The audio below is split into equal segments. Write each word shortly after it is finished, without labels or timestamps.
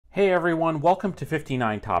Hey everyone, welcome to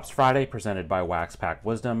 59 Tops Friday, presented by Wax Pack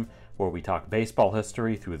Wisdom, where we talk baseball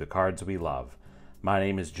history through the cards we love. My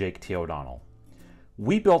name is Jake T. O'Donnell.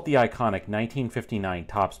 We built the iconic 1959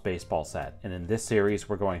 Topps baseball set, and in this series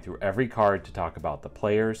we're going through every card to talk about the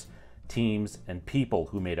players, teams, and people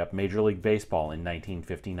who made up Major League Baseball in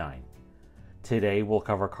 1959. Today we'll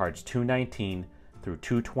cover cards 219 through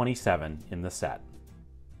 227 in the set.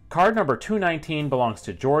 Card number 219 belongs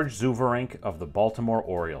to George Zuverink of the Baltimore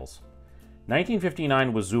Orioles.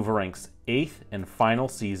 1959 was Zuverink's 8th and final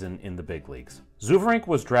season in the big leagues. Zuverink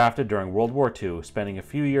was drafted during World War II, spending a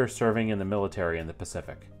few years serving in the military in the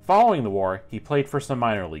Pacific. Following the war, he played for some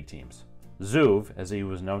minor league teams. Zuv, as he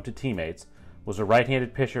was known to teammates, was a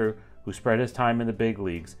right-handed pitcher who spread his time in the big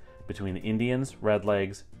leagues between the Indians,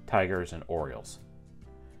 Redlegs, Tigers, and Orioles.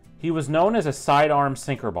 He was known as a sidearm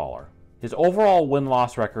sinker baller. His overall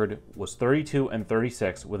win-loss record was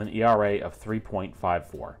 32-36 with an ERA of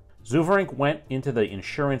 3.54. Zuverink went into the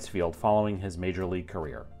insurance field following his major league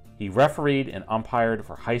career. He refereed and umpired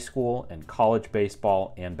for high school and college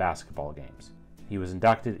baseball and basketball games. He was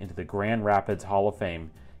inducted into the Grand Rapids Hall of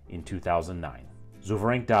Fame in 2009.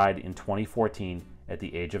 Zuverink died in 2014 at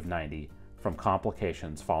the age of 90 from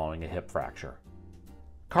complications following a hip fracture.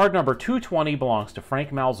 Card number 220 belongs to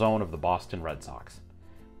Frank Malzone of the Boston Red Sox.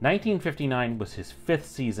 1959 was his 5th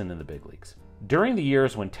season in the big leagues. During the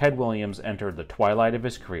years when Ted Williams entered the twilight of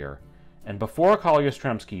his career, and before Carl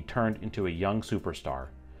Yastrzemski turned into a young superstar,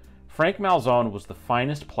 Frank Malzone was the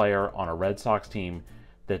finest player on a Red Sox team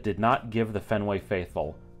that did not give the Fenway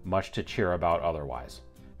faithful much to cheer about otherwise.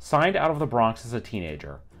 Signed out of the Bronx as a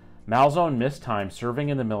teenager, Malzone missed time serving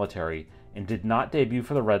in the military and did not debut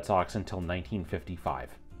for the Red Sox until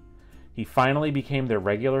 1955. He finally became their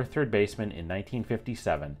regular third baseman in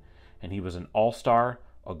 1957, and he was an All-Star,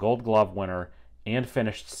 a Gold Glove winner, and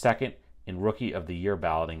finished second in Rookie of the Year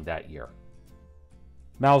balloting that year.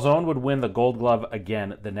 Malzone would win the Gold Glove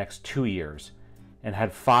again the next 2 years, and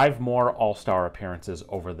had 5 more All-Star appearances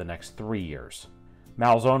over the next 3 years.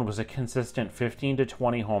 Malzone was a consistent 15 to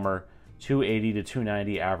 20 homer, 280 to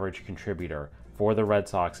 290 average contributor for the Red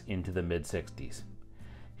Sox into the mid-60s.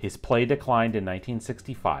 His play declined in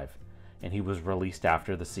 1965, and he was released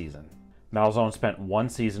after the season. Malzone spent 1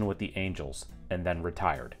 season with the Angels and then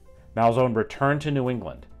retired. Malzone returned to New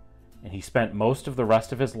England, and he spent most of the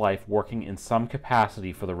rest of his life working in some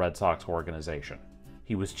capacity for the Red Sox organization.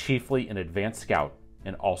 He was chiefly an advanced scout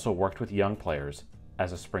and also worked with young players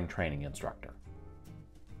as a spring training instructor.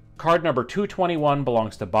 Card number 221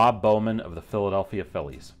 belongs to Bob Bowman of the Philadelphia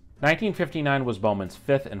Phillies. 1959 was Bowman's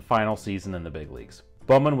 5th and final season in the big leagues.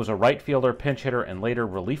 Bowman was a right fielder, pinch hitter, and later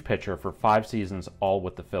relief pitcher for 5 seasons, all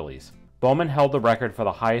with the Phillies. Bowman held the record for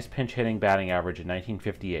the highest pinch-hitting batting average in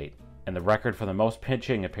 1958, and the record for the most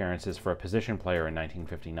pitching appearances for a position player in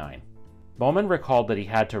 1959. Bowman recalled that he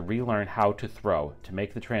had to relearn how to throw to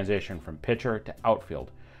make the transition from pitcher to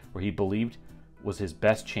outfield, where he believed was his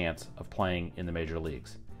best chance of playing in the major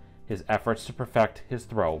leagues. His efforts to perfect his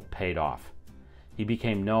throw paid off. He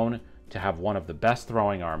became known to have one of the best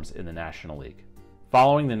throwing arms in the National League.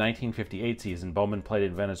 Following the 1958 season, Bowman played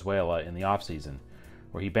in Venezuela in the offseason,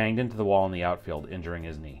 where he banged into the wall in the outfield, injuring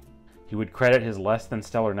his knee. He would credit his less than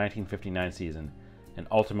stellar 1959 season, and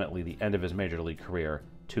ultimately the end of his major league career,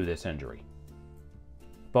 to this injury.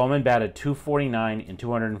 Bowman batted .249 in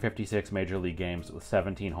 256 major league games with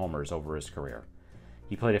 17 homers over his career.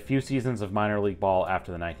 He played a few seasons of minor league ball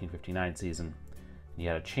after the 1959 season, and he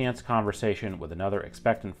had a chance conversation with another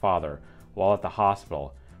expectant father while at the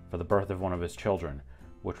hospital for the birth of one of his children,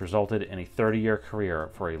 which resulted in a 30-year career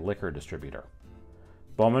for a liquor distributor.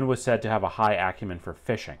 Bowman was said to have a high acumen for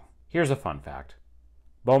fishing. Here's a fun fact.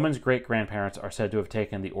 Bowman's great-grandparents are said to have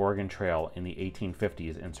taken the Oregon Trail in the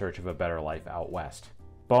 1850s in search of a better life out west.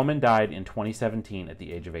 Bowman died in 2017 at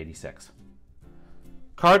the age of 86.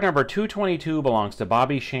 Card number 222 belongs to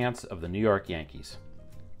Bobby Shantz of the New York Yankees.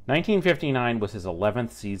 1959 was his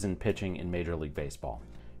 11th season pitching in Major League Baseball.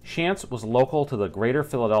 Shantz was local to the greater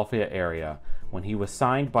Philadelphia area when he was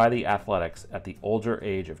signed by the Athletics at the older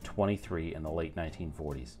age of 23 in the late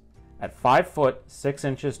 1940s. At 5 foot 6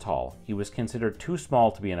 inches tall, he was considered too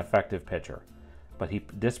small to be an effective pitcher, but he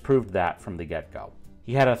disproved that from the get-go.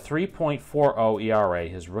 He had a 3.40 ERA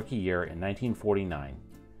his rookie year in 1949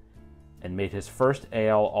 and made his first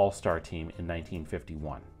AL All-Star team in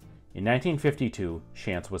 1951. In 1952,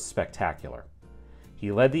 Shantz was spectacular.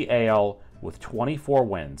 He led the AL with 24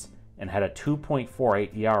 wins and had a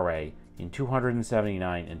 2.48 ERA in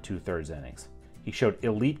 279 and 2/3 innings. He showed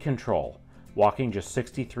elite control, walking just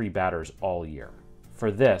 63 batters all year. For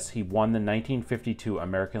this, he won the 1952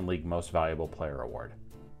 American League Most Valuable Player Award.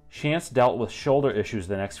 Shantz dealt with shoulder issues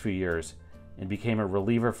the next few years and became a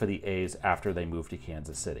reliever for the A's after they moved to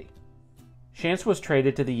Kansas City. Shantz was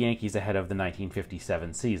traded to the Yankees ahead of the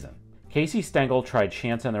 1957 season. Casey Stengel tried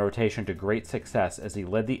Shantz in the rotation to great success as he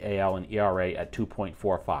led the AL in ERA at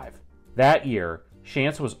 2.45. That year,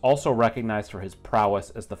 Shantz was also recognized for his prowess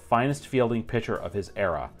as the finest fielding pitcher of his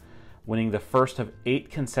era, winning the first of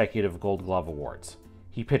 8 consecutive Gold Glove awards.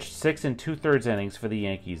 He pitched 6 2/3 innings for the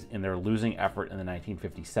Yankees in their losing effort in the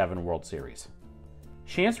 1957 World Series.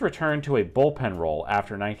 Shantz returned to a bullpen role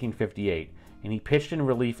after 1958, and he pitched in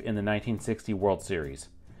relief in the 1960 World Series,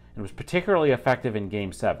 and was particularly effective in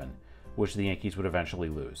Game 7, which the Yankees would eventually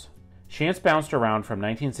lose. Shantz bounced around from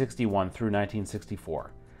 1961 through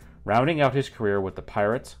 1964, rounding out his career with the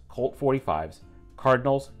Pirates, Colt 45s,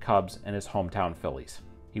 Cardinals, Cubs, and his hometown Phillies.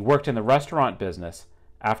 He worked in the restaurant business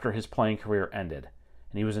after his playing career ended,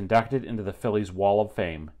 and he was inducted into the Phillies Wall of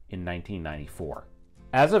Fame in 1994.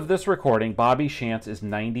 As of this recording, Bobby Shantz is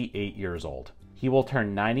 98 years old. He will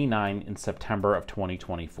turn 99 in September of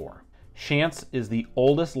 2024. Shantz is the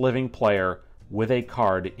oldest living player with a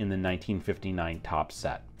card in the 1959 Topps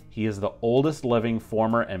set. He is the oldest living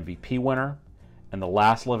former MVP winner and the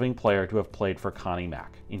last living player to have played for Connie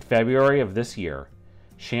Mack. In February of this year,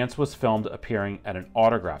 Shantz was filmed appearing at an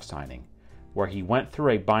autograph signing, where he went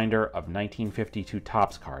through a binder of 1952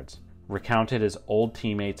 Topps cards, recounted his old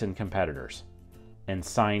teammates and competitors, and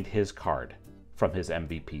signed his card from his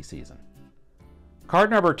MVP season. Card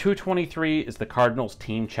number 223 is the Cardinals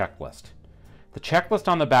team checklist. The checklist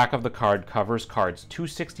on the back of the card covers cards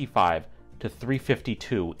 265 to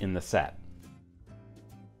 352 in the set.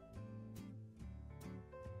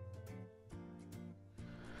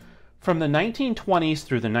 From the 1920s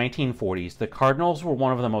through the 1940s, the Cardinals were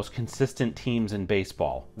one of the most consistent teams in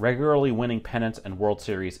baseball, regularly winning pennants and World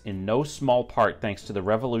Series in no small part thanks to the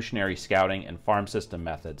revolutionary scouting and farm system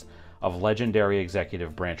methods of legendary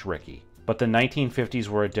executive Branch Rickey. But the 1950s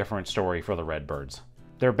were a different story for the Redbirds.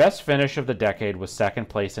 Their best finish of the decade was second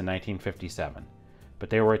place in 1957, but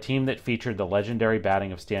they were a team that featured the legendary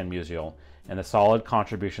batting of Stan Musial and the solid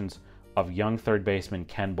contributions of young third baseman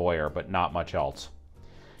Ken Boyer, but not much else.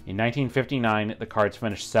 In 1959, the Cards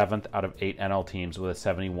finished 7th out of 8 NL teams with a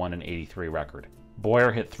 71-83 record.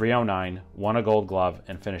 Boyer hit .309, won a Gold Glove,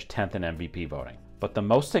 and finished 10th in MVP voting. But the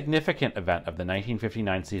most significant event of the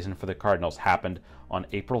 1959 season for the Cardinals happened on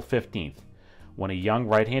April 15th, when a young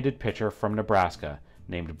right-handed pitcher from Nebraska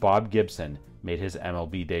named Bob Gibson made his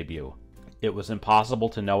MLB debut. It was impossible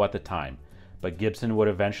to know at the time, but Gibson would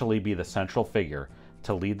eventually be the central figure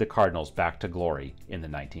to lead the Cardinals back to glory in the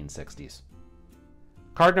 1960s.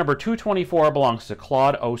 Card number 224 belongs to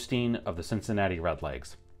Claude Osteen of the Cincinnati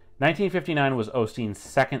Redlegs. 1959 was Osteen's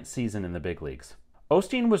second season in the big leagues.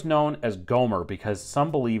 Osteen was known as Gomer because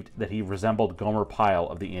some believed that he resembled Gomer Pyle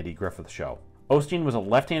of the Andy Griffith Show. Osteen was a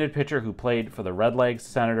left-handed pitcher who played for the Redlegs,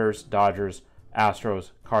 Senators, Dodgers,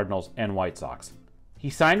 Astros, Cardinals, and White Sox. He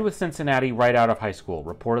signed with Cincinnati right out of high school,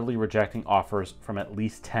 reportedly rejecting offers from at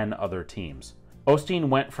least 10 other teams. Osteen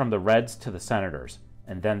went from the Reds to the Senators,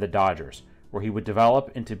 and then the Dodgers, where he would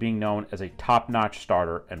develop into being known as a top-notch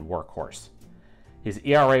starter and workhorse. His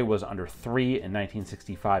ERA was under 3 in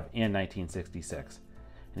 1965 and 1966,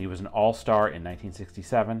 and he was an All-Star in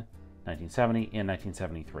 1967, 1970, and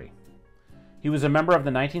 1973. He was a member of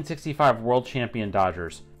the 1965 World Champion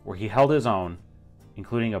Dodgers, where he held his own,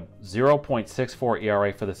 including a 0.64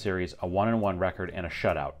 ERA for the series, a 1-1 record, and a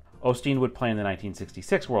shutout. Osteen would play in the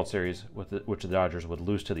 1966 World Series, which the Dodgers would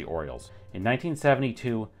lose to the Orioles. In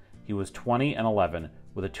 1972, he was 20-11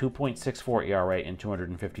 with a 2.64 ERA in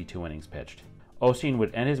 252 innings pitched. Osteen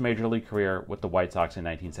would end his major league career with the White Sox in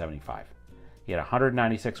 1975. He had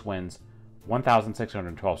 196 wins,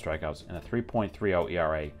 1,612 strikeouts, and a 3.30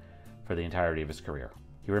 ERA for the entirety of his career.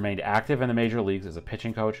 He remained active in the major leagues as a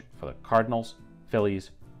pitching coach for the Cardinals,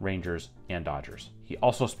 Phillies, Rangers, and Dodgers. He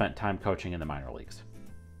also spent time coaching in the minor leagues.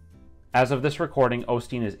 As of this recording,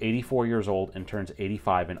 Osteen is 84 years old and turns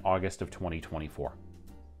 85 in August of 2024.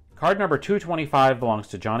 Card number 225 belongs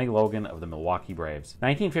to Johnny Logan of the Milwaukee Braves.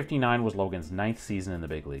 1959 was Logan's 9th season in the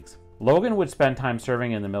big leagues. Logan would spend time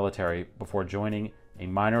serving in the military before joining a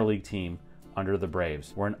minor league team under the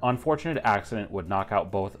Braves, where an unfortunate accident would knock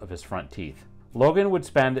out both of his front teeth. Logan would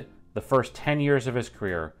spend the first 10 years of his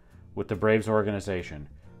career with the Braves organization,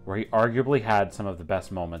 where he arguably had some of the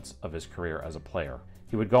best moments of his career as a player.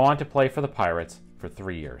 He would go on to play for the Pirates for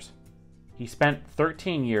 3 years. He spent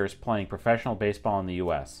 13 years playing professional baseball in the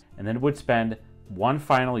U.S., and then would spend one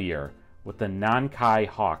final year with the Nankai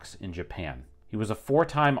Hawks in Japan. He was a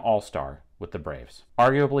 4-time All-Star with the Braves.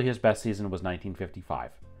 Arguably his best season was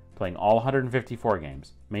 1955, playing all 154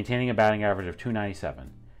 games, maintaining a batting average of .297,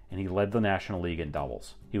 and he led the National League in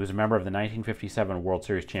doubles. He was a member of the 1957 World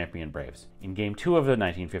Series champion Braves. In Game 2 of the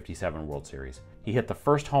 1957 World Series, he hit the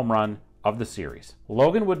first home run of the series.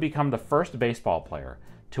 Logan would become the first baseball player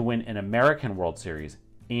to win an American World Series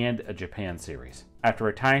and a Japan Series. After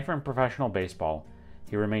retiring from professional baseball,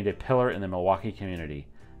 he remained a pillar in the Milwaukee community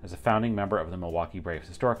as a founding member of the Milwaukee Braves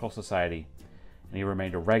Historical Society, and he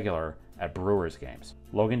remained a regular at Brewers games.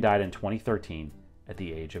 Logan died in 2013 at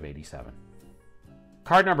the age of 87.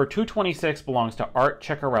 Card number 226 belongs to Art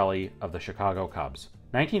Ciccarelli of the Chicago Cubs.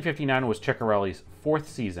 1959 was Ciccarelli's 4th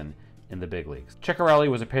season in the big leagues. Ciccarelli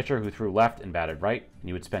was a pitcher who threw left and batted right, and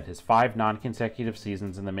he would spend his 5 non-consecutive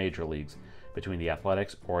seasons in the major leagues between the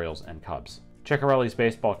Athletics, Orioles, and Cubs. Ciccarelli's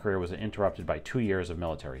baseball career was interrupted by 2 years of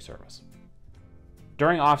military service.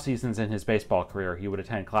 During off-seasons in his baseball career, he would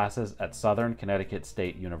attend classes at Southern Connecticut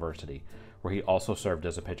State University, where he also served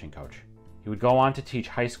as a pitching coach. He would go on to teach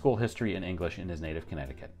high school history and English in his native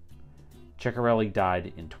Connecticut. Ciccarelli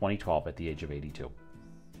died in 2012 at the age of 82.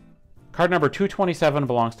 Card number 227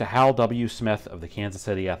 belongs to Hal W. Smith of the Kansas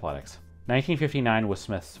City Athletics. 1959 was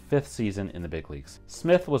Smith's 5th season in the big leagues.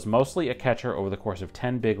 Smith was mostly a catcher over the course of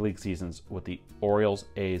 10 big league seasons with the Orioles,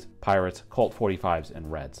 A's, Pirates, Colt 45s,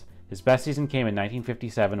 and Reds. His best season came in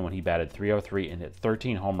 1957 when he batted .303 and hit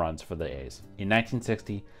 13 home runs for the A's. In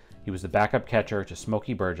 1960, he was the backup catcher to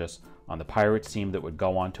Smokey Burgess on the Pirates team that would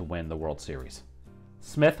go on to win the World Series.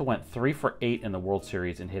 Smith went 3 for 8 in the World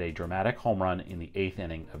Series and hit a dramatic home run in the 8th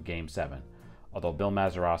inning of Game 7, although Bill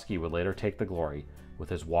Mazeroski would later take the glory with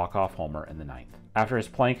his walk-off homer in the 9th. After his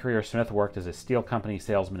playing career, Smith worked as a steel company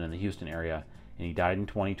salesman in the Houston area, and he died in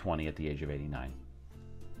 2020 at the age of 89.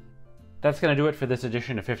 That's going to do it for this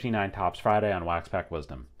edition of 59 Tops Friday on Wax Pack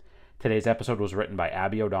Wisdom. Today's episode was written by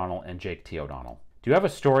Abby O'Donnell and Jake T. O'Donnell. Do you have a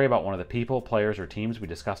story about one of the people, players, or teams we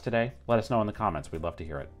discussed today? Let us know in the comments. We'd love to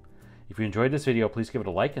hear it. If you enjoyed this video, please give it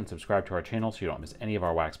a like and subscribe to our channel so you don't miss any of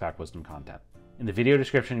our Wax Pack Wisdom content. In the video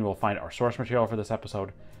description, you will find our source material for this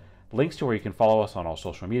episode, links to where you can follow us on all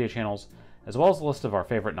social media channels, as well as a list of our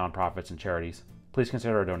favorite nonprofits and charities. Please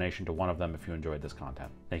consider a donation to one of them if you enjoyed this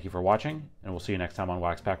content. Thank you for watching, and we'll see you next time on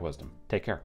Wax Pack Wisdom. Take care.